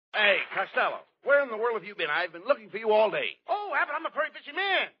Hey, Costello, where in the world have you been? I've been looking for you all day. Oh, Abbott, I'm a very busy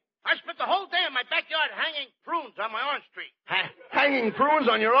man. I spent the whole day in my backyard hanging prunes on my orange tree. Hanging prunes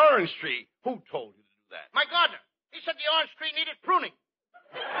on your orange tree? Who told you to do that? My gardener. He said the orange tree needed pruning.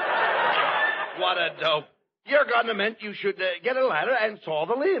 What a dope. Your gardener meant you should get a ladder and saw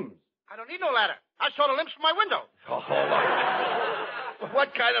the limbs. I don't need no ladder. I saw the limbs from my window. Oh, what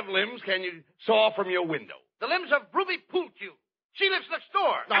kind of limbs can you saw from your window? The limbs of Ruby Poolcue. She lives next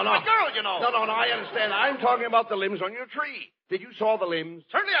door. No, That's my girl, you know. No, I understand. I'm talking about the limbs on your tree. Did you saw the limbs?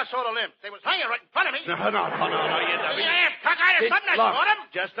 Certainly I saw the limbs. They was hanging right in front of me. No, you don't. Yeah, cockeyed or something. I saw them.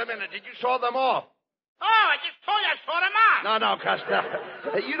 Just a minute. Did you saw them off? Oh, I just told you I saw them on. No,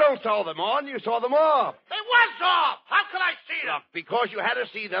 Costello. You don't saw them on. You saw them off. They was off. How could I see them? Look, because you had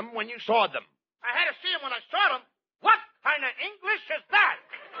to see them when you saw them. I had to see them when I saw them. What kind of English is that?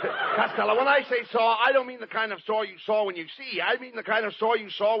 Costello, when I say saw, I don't mean the kind of saw you saw when you see. I mean the kind of saw you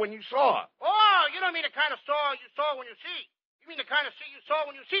saw when you saw. Oh, you don't mean the kind of saw you saw when you see. You mean the kind of see you saw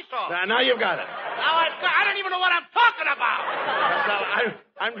when you see saw. Now you've got it. I don't even know what I'm talking about. Costello,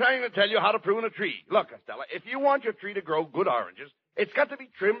 I'm trying to tell you how to prune a tree. Look, Costello, if you want your tree to grow good oranges, it's got to be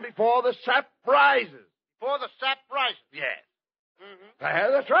trimmed before the sap rises. Before the sap rises? Yes.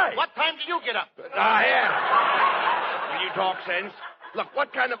 Mm-hmm. That's right. What time do you get up? Yeah. Will you talk sense? Look,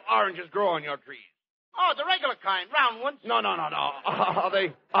 what kind of oranges grow on your trees? Oh, the regular kind, round ones. No. Are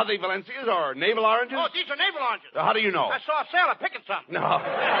they Valencias or navel oranges? Oh, these are navel oranges. How do you know? I saw a sailor picking some. No.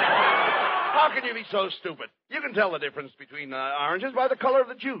 How can you be so stupid? You can tell the difference between oranges by the color of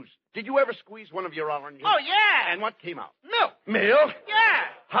the juice. Did you ever squeeze one of your oranges? Oh, yeah. And what came out? Milk. Milk? Yeah.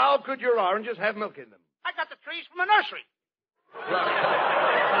 How could your oranges have milk in them? I got the trees from a nursery.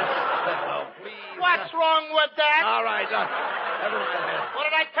 Oh, please. What's wrong with that? All right, never mind. What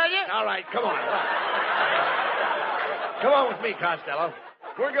did I tell you? All right, come on. Come on with me, Costello.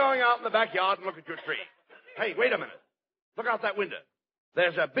 We're going out in the backyard and look at your tree. Hey, wait a minute. Look out that window.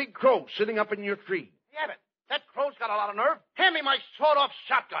 There's a big crow sitting up in your tree. Yeah, but that crow's got a lot of nerve. Hand me my sawed-off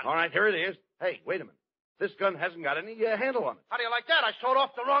shotgun. All right, here it is. Hey, wait a minute. This gun hasn't got any handle on it. How do you like that? I sawed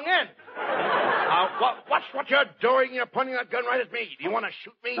off the wrong end. Watch what you're doing. You're pointing that gun right at me. Do you want to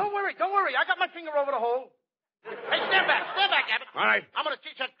shoot me? Don't worry. I got my finger over the hole. Hey, stand back, Abbott. All right. I'm going to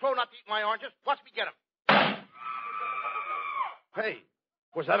teach that crow not to eat my oranges. Watch me get him. Hey,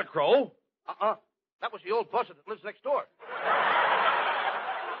 was that a crow? That was the old buzzard that lives next door.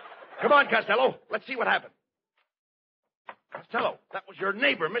 Come on, Costello. Let's see what happened. Costello, that was your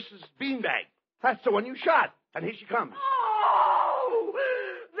neighbor, Mrs. Beanbag. That's the one you shot. And here she comes. Oh!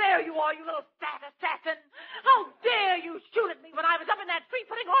 There you are, you little fat assassin. How dare you shoot at me when I was up in that tree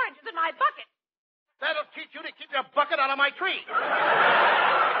putting oranges in my bucket? That'll teach you to keep your bucket out of my tree.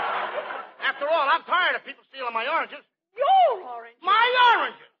 After all, I'm tired of people stealing my oranges. Your oranges? My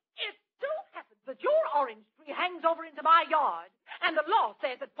oranges! It so happens that your orange tree hangs over into my yard, and the law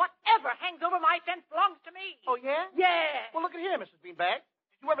says that whatever hangs over my fence belongs to me. Oh, yeah? Yeah. Well, look at here, Mrs. Beanbag.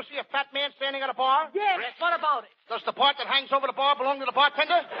 Did you ever see a fat man standing at a bar? Yes. What about it? Does the part that hangs over the bar belong to the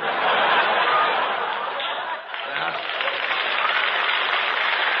bartender?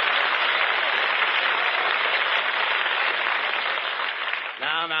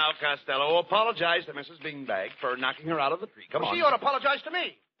 Now, Costello, apologize to Mrs. Beanbag for knocking her out of the tree. Come on. She ought to apologize to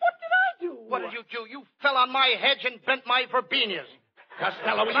me. What did I do? What did you do? You fell on my hedge and bent my verbenias.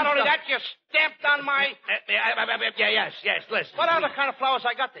 Costello, Not only that, you stamped on my... Yes, listen. What other kind of flowers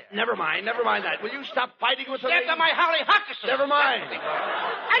I got there? Never mind that. Will you stop fighting with the Stamped lady? on my hollyhockuses. Never mind.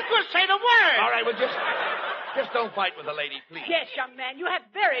 I could say the word. All right, well, just don't fight with the lady, please. Yes, young man, you have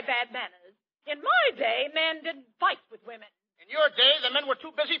very bad manners. In my day, men didn't fight with women. In your day, the men were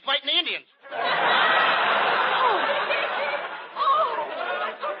too busy fighting the Indians. Oh,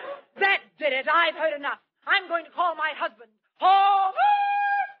 that did it. I've heard enough. I'm going to call my husband. Homer!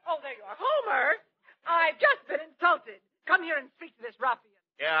 Oh, there you are. Homer, I've just been insulted. Come here and speak to this ruffian.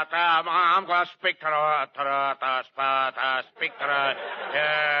 Yeah, I'm going to speak to her.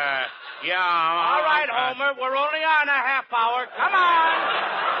 Yeah. All right, Homer, we're only on a half hour. Come on.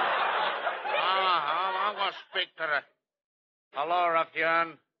 I'm going to speak to her. Hello,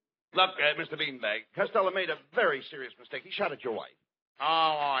 ruffian. Look, Mr. Beanbag, Costello made a very serious mistake. He shot at your wife.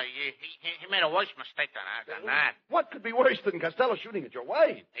 Oh, he made a worse mistake than that. What could be worse than Costello shooting at your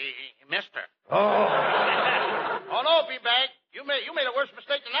wife? He missed her. Oh. Oh, no, Beanbag. You made a worse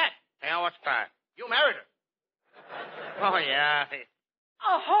mistake than that. Yeah, what's that? You married her. Oh, yeah.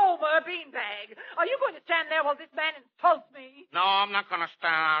 Oh, Homer Beanbag, are you going to stand there while this man insults me? No, I'm not going to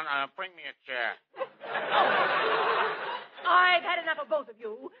stand. Bring me a chair. I've had enough of both of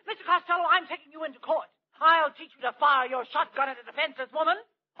you. Mr. Costello, I'm taking you into court. I'll teach you to fire your shotgun at a defenseless woman.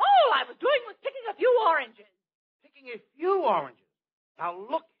 Oh, asking a few oranges. Now,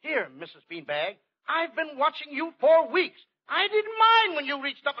 look here, Mrs. Beanbag. I've been watching you for weeks. I didn't mind when you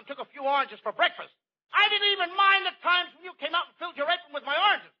reached up and took a few oranges for breakfast. I didn't even mind the times when you came out and filled your apron with my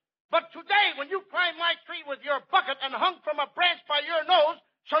oranges. But today, when you climbed my tree with your bucket and hung from a branch by your nose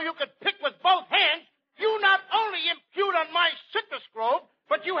so you could pick with both hands, you not only impute on my citrus grove,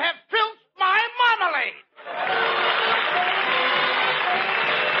 but you have filched my marmalade.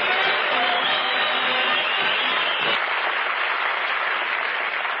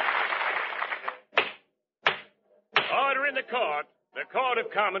 Order in the court. The Court of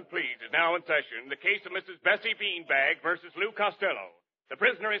Common Pleas is now in session. The case of Mrs. Bessie Beanbag versus Lou Costello. The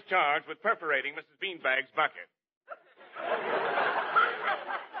prisoner is charged with perforating Mrs. Beanbag's bucket.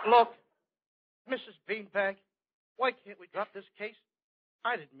 Look, Mrs. Beanbag, why can't we drop this case?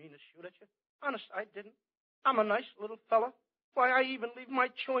 I didn't mean to shoot at you. Honest, I didn't. I'm a nice little fella. Why, I even leave my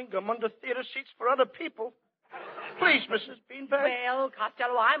chewing gum under theater seats for other people. Please, Mrs. Beanbag. Well,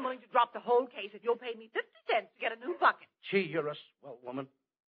 Costello, I'm willing to drop the whole case if you'll pay me 50 cents to get a new bucket. Gee, you're a swell woman.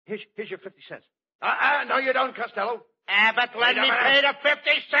 Here's your 50 cents. No, you don't, Costello. Abbott, let me pay the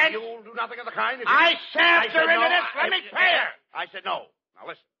 50 cents. You'll do nothing of the kind. I said after no. this, let me pay her. I said no. Now,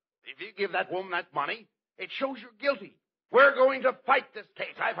 listen. If you give that woman that money, it shows you're guilty. We're going to fight this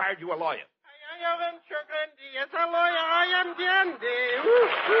case. I've hired you a lawyer. Yes, a lawyer. I am dandy.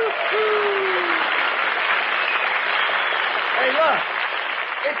 Hey, look.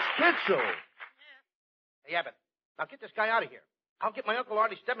 It's Kitzel. Hey, Abbott, now get this guy out of here. I'll get my Uncle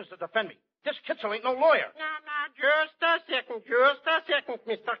Artie Stebbins to defend me. This Kitzel ain't no lawyer. Now, just a second,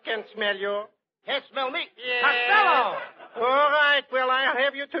 Mr. Can't smell you. Can't smell me. Yeah. Costello! All right, well, I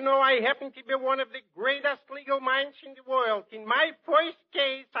have you to know I happen to be one of the greatest legal minds in the world. In my first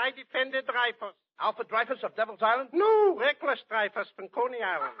case, I defended Dreyfus. Alfred Dreyfus of Devil's Island? No, reckless Dreyfus from Coney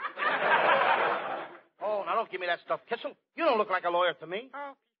Island. Oh, now don't give me that stuff, Kitzel. You don't look like a lawyer to me.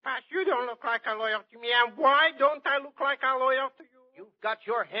 Oh, Pash, you don't look like a lawyer to me. And why don't I look like a lawyer to you? You've got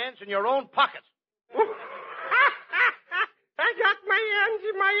your hands in your own pockets. I got my hands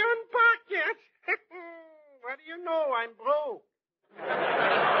in my own pockets. What do you know? I'm broke.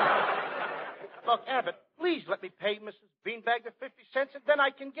 Look, Abbott, please let me pay Mrs. Beanbag the 50 cents, and then I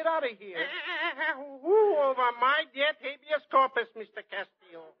can get out of here. Who over my debt habeas corpus, Mr.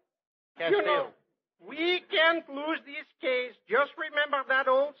 Castillo? You know, we can't lose this case. Just remember that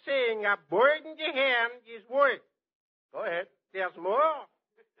old saying, a bird in the hand is worth. Go ahead. There's more.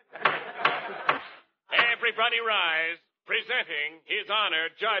 Everybody rise. Presenting His Honor,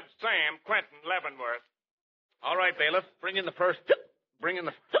 Judge Sam Quentin Leavenworth. All right, bailiff. Bring in the first. Bring in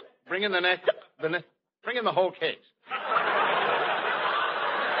the next. Bring in the whole case.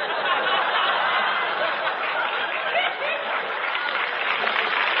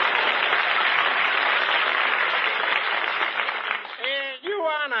 Your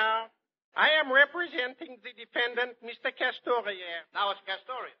Honor, I am representing the defendant, Mr. Castoria. Now it's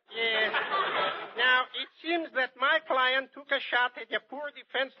Castoria. Yes. Now, it seems that my client took a shot at a poor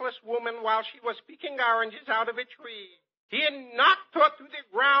defenseless woman while she was picking oranges out of a tree. He knocked her to the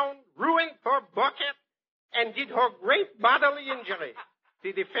ground, ruined her bucket, and did her great bodily injury.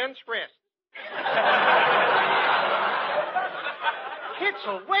 The defense rests.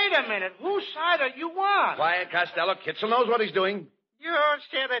 Kitzel, wait a minute. Whose side are you on? Quiet, Costello. Kitzel knows what he's doing. You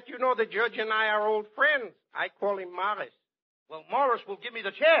say that you know the judge and I are old friends. I call him Morris. Well, Morris will give me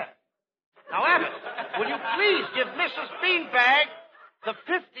the chair. Now, Abbott, will you please give Mrs. Beanbag the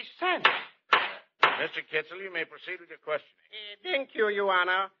 50 cents? Mr. Kitzel, you may proceed with your questioning. Thank you, Your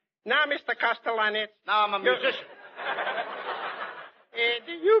Honor. Now, Mr. Castellanets. Now I'm a musician.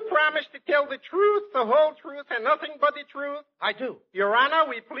 Do you promise to tell the truth, the whole truth, and nothing but the truth? I do. Your Honor,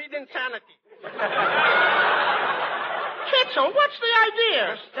 we plead insanity. Kitzel, what's the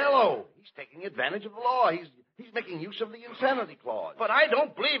idea? Costello. He's taking advantage of the law. He's making use of the insanity clause. But I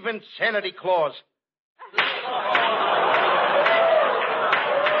don't believe in insanity clause.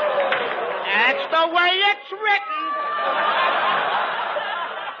 That's the way it's written.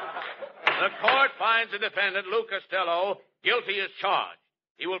 The court finds the defendant, Lou Costello, guilty as charged.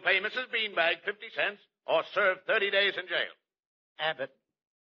 He will pay Mrs. Beanbag 50 cents or serve 30 days in jail. Abbott,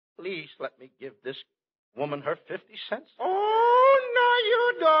 please let me give this woman her 50 cents. Oh, no,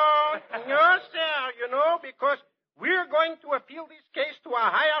 you don't. No, sir, because we're going to appeal this case to a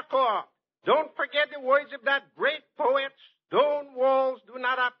higher court. Don't forget the words of that great poet, stone walls do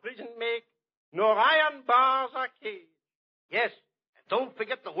not a prison make, nor iron bars a cage. Yes, and don't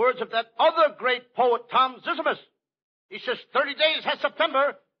forget the words of that other great poet, Tom Zisimus. He says 30 days has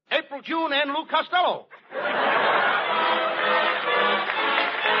September, April, June, and Lou Costello.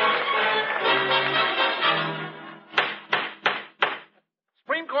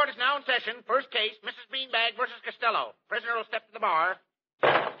 in session. First case, Mrs. Beanbag versus Costello. Prisoner will step to the bar.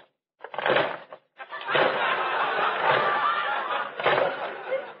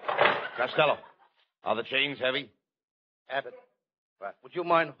 Costello, are the chains heavy? Abbott, would you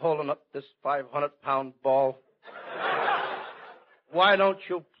mind holding up this 500-pound ball? Why don't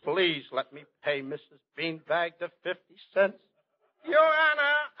you please let me pay Mrs. Beanbag the 50 cents? Your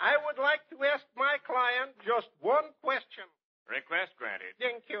Honor, I would like to ask my client just one question. Request granted.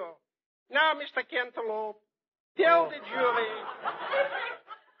 Thank you. Now, Mr. Cantaloupe, tell the jury,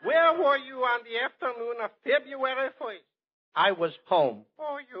 where were you on the afternoon of February 1st? I was home.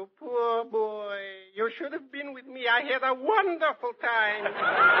 Oh, you poor boy. You should have been with me. I had a wonderful time.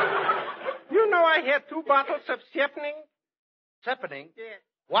 You know I had 2 bottles of Sepning? Seppening? Yes.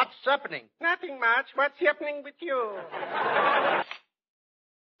 What's seppening? Nothing much. What's happening with you?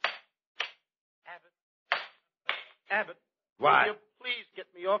 Abbott, Why? will you please get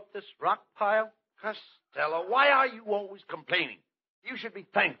me off this rock pile? Costello, why are you always complaining? You should be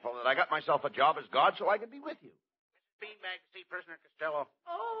thankful that I got myself a job as guard so I could be with you. Beanbag to see prisoner Costello.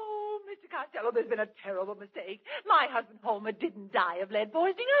 Oh, Mr. Costello, there's been a terrible mistake. My husband Homer didn't die of lead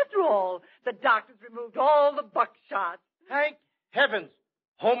poisoning after all. The doctors removed all the buckshot. Thank heavens.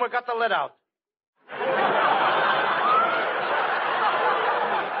 Homer got the lead out.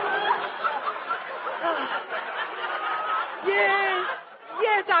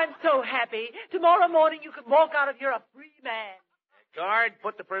 Yes, I'm so happy. Tomorrow morning you can walk out of here a free man. Guard,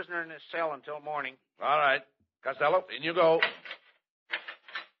 put the prisoner in his cell until morning. All right. Costello, in you go.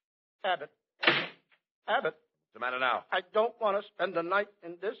 Abbott. What's the matter now? I don't want to spend the night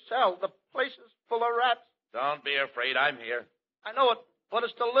in this cell. The place is full of rats. Don't be afraid. I'm here. I know it, but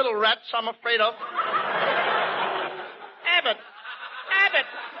it's the little rats I'm afraid of. Abbott!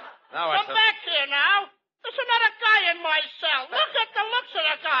 Now, Come back here now. There's another guy in my cell. Look at the looks of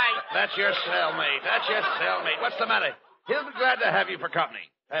the guy. That's your cellmate. What's the matter? He'll be glad to have you for company.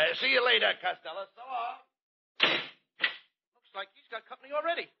 See you later, Costello. So long. Looks like he's got company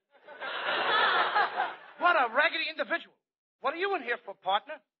already. What a raggedy individual. What are you in here for,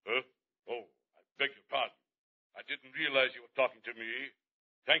 partner? Huh? Oh, I beg your pardon. I didn't realize you were talking to me.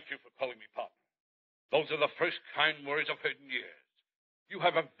 Thank you for calling me partner. Those are the first kind words I've heard in years. You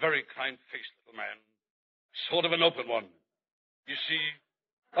have a very kind face, little man. Sort of an open one. You see,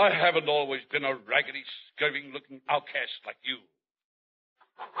 I haven't always been a raggedy, scurvy-looking outcast like you.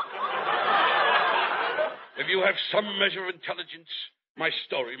 If you have some measure of intelligence, my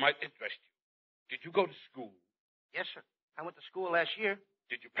story might interest you. Did you go to school? Yes, sir. I went to school last year.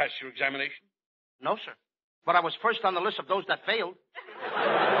 Did you pass your examination? No, sir. But I was first on the list of those that failed.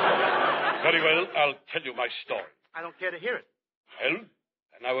 Very well, I'll tell you my story. I don't care to hear it. Well,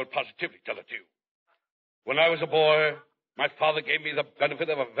 and I will positively tell it to you. When I was a boy, my father gave me the benefit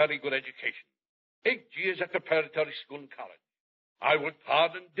of a very good education. 8 years at preparatory school and college. I worked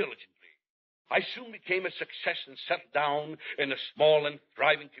hard and diligently. I soon became a success and settled down in a small and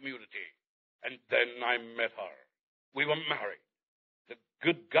thriving community. And then I met her. We were married. The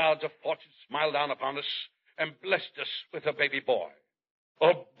good gods of fortune smiled down upon us and blessed us with a baby boy.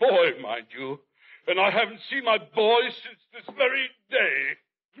 A boy, mind you. And I haven't seen my boy since this very day.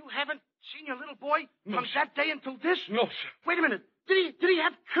 You haven't seen your little boy No, from sir. that day until this? No, sir. Wait a minute. Did he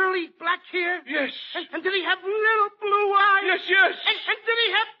have curly black hair? Yes. And did he have little blue eyes? Yes, yes. And did he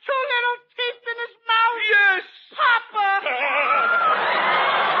have 2 little teeth in his mouth? Yes. Papa!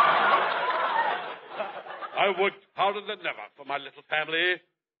 I worked harder than ever for my little family.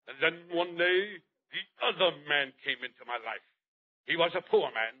 And then one day, the other man came into my life. He was a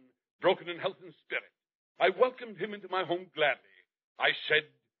poor man, broken in health and spirit. I welcomed him into my home gladly. I said,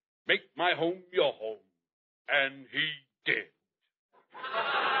 make my home your home. And he did.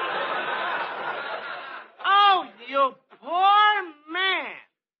 Oh, you poor man.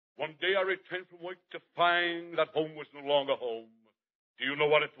 One day I returned from work to find that home was no longer home. Do you know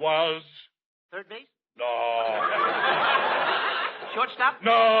what it was? Third base? No. Shortstop?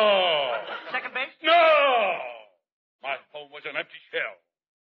 No. Second base? No! My home was an empty shell.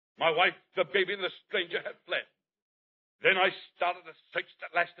 My wife, the baby, and the stranger had fled. Then I started a search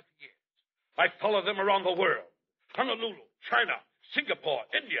that lasted for years. I followed them around the world. Honolulu, China, Singapore,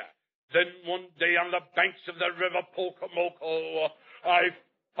 India. Then one day on the banks of the river Pocomoco, I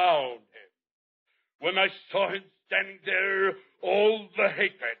found him. When I saw him standing there, all the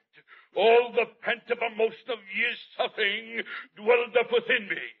hatred, all the pent-up emotion of years' suffering dwelled up within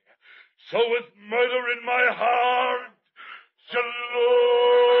me. So with murder in my heart,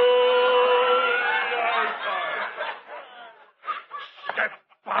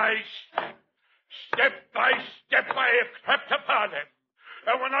 Step by step, I have crept upon him.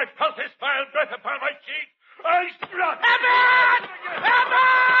 and when I felt his vile breath upon my cheek, I struck. Abbott!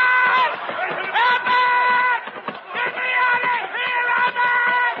 Abbott! Abbott! Get me out of here,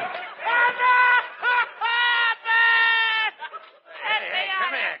 Abbott! Abbott! Abbott! Hey,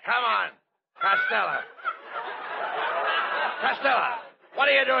 come here. Come on. Costello. Costello, what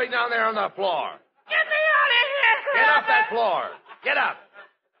are you doing down there on the floor? Get me out of here! Get off that floor. Get up.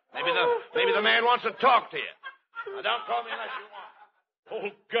 Maybe the man wants to talk to you. Now, don't call me unless you want. Oh,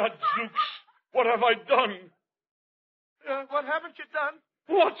 Gadzooks, what have I done? What haven't you done?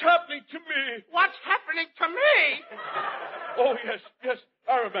 What's happening to me? What's happening to me? Oh, yes,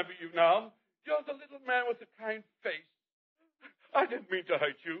 I remember you now. You're the little man with the kind face. I didn't mean to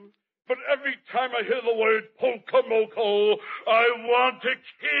hurt you, but every time I hear the word Pokomoko, I want to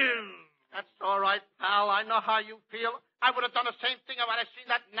kill. That's all right, pal. I know how you feel. I would have done the same thing if I'd seen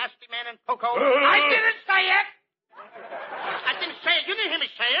that nasty man in Poco. I didn't say it! I didn't say it. You didn't hear me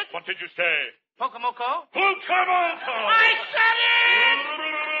say it. What did you say? Pokomoko. Pokomoko! I said it!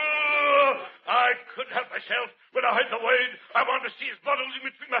 I couldn't help myself. When I heard the word, I wanted to see his blood oozing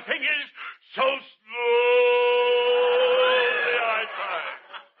between my fingers. So slowly I tried.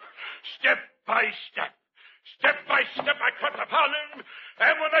 Step by step. Step by step, I crept upon him,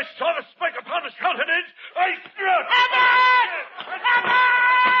 and when I saw the spike upon his countenance, I struck. Abbott!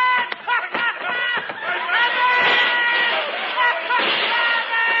 Abbott!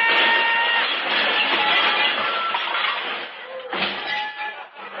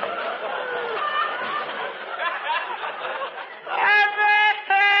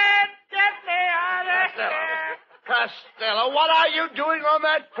 Costello, what are you doing on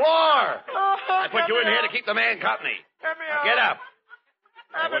that floor? I put you in here to keep the man company. Get me Now out. get up.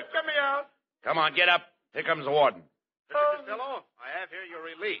 Abbott, get me out. Come on, get up. Here comes the warden. Oh. Mr. Costello, I have here your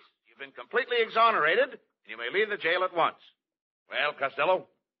release. You've been completely exonerated, and you may leave the jail at once. Well, Costello,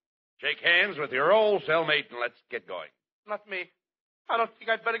 shake hands with your old cellmate, and let's get going. Not me. I don't think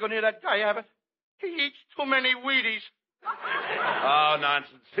I'd better go near that guy, Abbott. He eats too many Wheaties. Oh,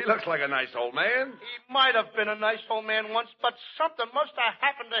 nonsense. He looks like a nice old man. He might have been a nice old man once, but something must have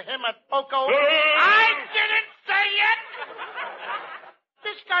happened to him at Poco. I didn't say it!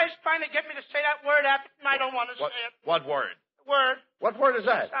 This guy's trying to get me to say that word, Abbott, and I don't want to say it. What word? Word. What word is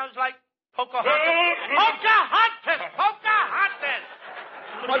that? Sounds like Pocahontas. Pocahontas! Pocahontas!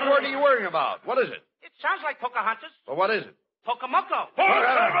 What word are you worrying about? What is it? It sounds like Pocahontas. Well, what is it? Pokomoko.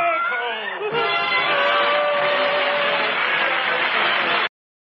 Pokomoko!